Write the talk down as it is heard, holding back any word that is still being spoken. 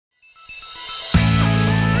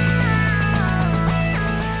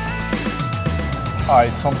Hi,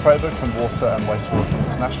 Tom Freyberg from Water and Wastewater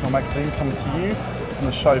International magazine coming to you from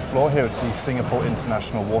the show floor here at the Singapore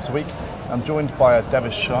International Water Week. I'm joined by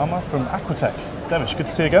Devesh Sharma from Aquatech. Devesh, good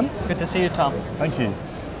to see you again. Good to see you, Tom. Thank you.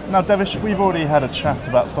 Now, Devesh, we've already had a chat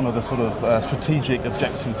about some of the sort of strategic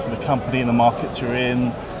objectives for the company and the markets you're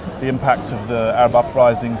in, the impact of the Arab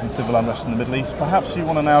uprisings and civil unrest in the Middle East. Perhaps you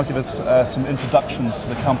want to now give us some introductions to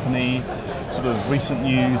the company, sort of recent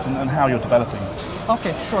news and how you're developing.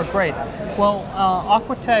 Okay, sure, great. Well,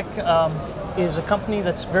 Aquatech is a company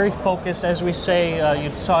that's very focused, as we say, you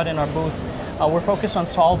saw it in our booth, we're focused on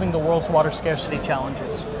solving the world's water scarcity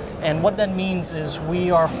challenges. And what that means is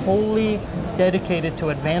we are wholly dedicated to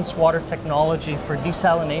advanced water technology for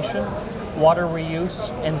desalination, water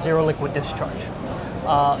reuse, and zero liquid discharge.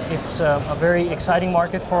 It's a very exciting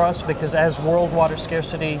market for us because as world water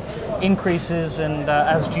scarcity increases and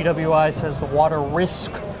as GWI says the water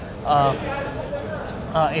risk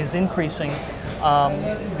is increasing,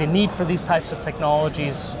 the need for these types of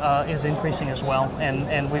technologies is increasing as well,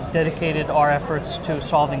 and we've dedicated our efforts to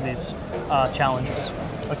solving these challenges.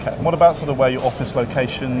 Okay, and what about sort of where your office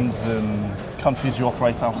locations and countries you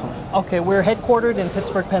operate out of? Okay, we're headquartered in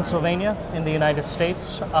Pittsburgh, Pennsylvania in the United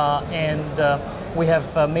States, and we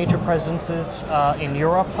have major presences in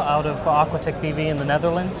Europe out of Aquatech BV in the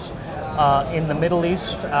Netherlands, in the Middle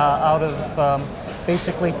East out of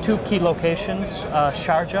basically two key locations,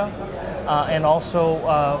 Sharjah, and also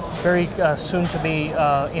very soon to be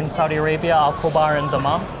in Saudi Arabia, Al Khobar and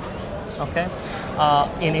Dammam. Okay.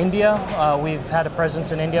 In India, we've had a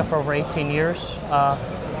presence in India for over 18 years,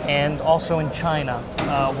 and also in China,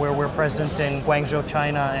 where we're present in Guangzhou,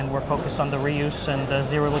 China, and we're focused on the reuse and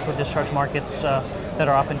zero liquid discharge markets that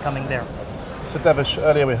are up and coming there. So Devesh,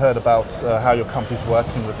 earlier we heard about how your company's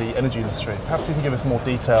working with the energy industry. Perhaps you can give us more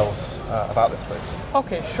details about this, please.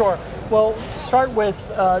 Okay, sure. Well, to start with,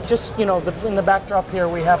 just, you know, in the backdrop here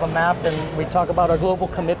we have a map and we talk about our global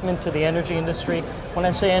commitment to the energy industry. When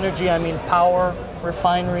I say energy, I mean power,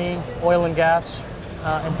 refinery, oil and gas,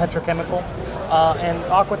 and petrochemical. And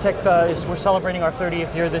Aquatech, we're celebrating our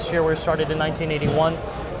 30th year this year. We started in 1981,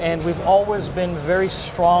 and we've always been very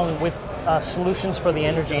strong with solutions for the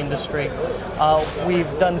energy industry.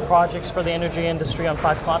 We've done projects for the energy industry on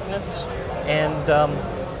 5 continents, and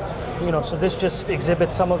you know, so this just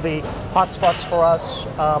exhibits some of the hotspots for us: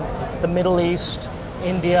 the Middle East,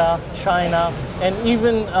 India, China, and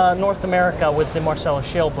even North America with the Marcellus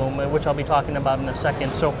Shale boom, which I'll be talking about in a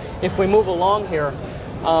second. So if we move along here,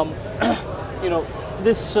 you know,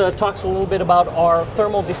 this talks a little bit about our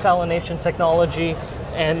thermal desalination technology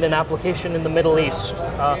and an application in the Middle East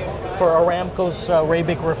for Aramco's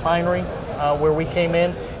Rabic refinery, where we came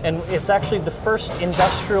in, and it's actually the first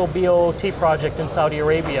industrial BOOT project in Saudi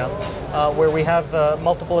Arabia, where we have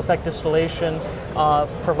multiple effect distillation,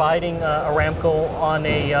 providing Aramco on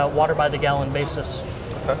a water by the gallon basis.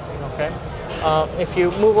 Okay. If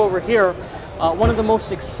you move over here, one of the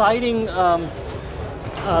most exciting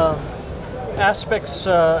aspects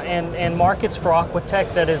and markets for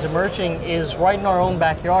Aquatech that is emerging is right in our own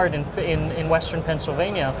backyard in western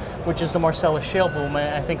Pennsylvania, which is the Marcellus Shale boom.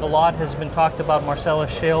 I think a lot has been talked about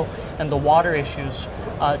Marcellus Shale and the water issues.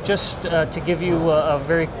 Just to give you a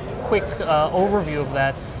very quick overview of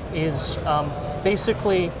that is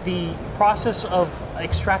basically the process of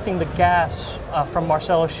extracting the gas from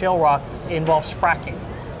Marcellus Shale rock involves fracking,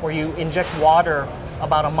 where you inject water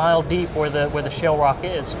about a mile deep where the shale rock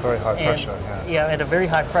is. Very high pressure, yeah. Yeah, at a very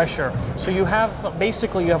high pressure. So you have,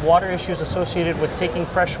 basically you have water issues associated with taking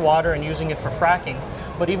fresh water and using it for fracking,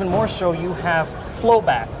 but even more so you have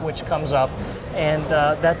flowback, which comes up, and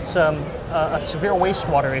that's a severe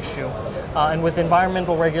wastewater issue. And with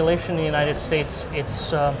environmental regulation in the United States,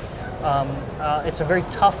 it's a very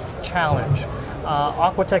tough challenge.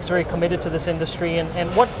 Aquatech's very committed to this industry, and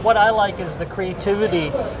what I like is the creativity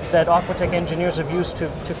that Aquatech engineers have used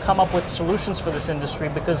to come up with solutions for this industry,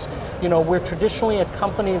 because, you know, we're traditionally a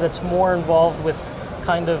company that's more involved with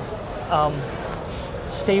kind of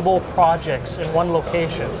stable projects in one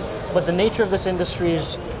location, but the nature of this industry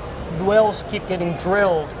is wells keep getting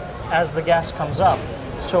drilled as the gas comes up,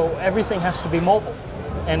 so everything has to be mobile.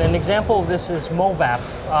 And an example of this is MoVap,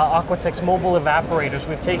 Aquatech's mobile evaporators.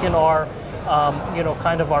 We've taken our you know,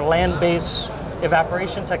 kind of our land-based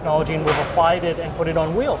evaporation technology, and we've applied it and put it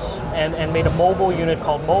on wheels and made a mobile unit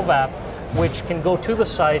called MoVap, which can go to the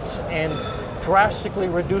sites and drastically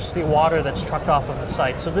reduce the water that's trucked off of the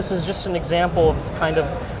site. So this is just an example of kind of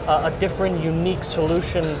a different, unique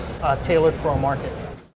solution tailored for a market.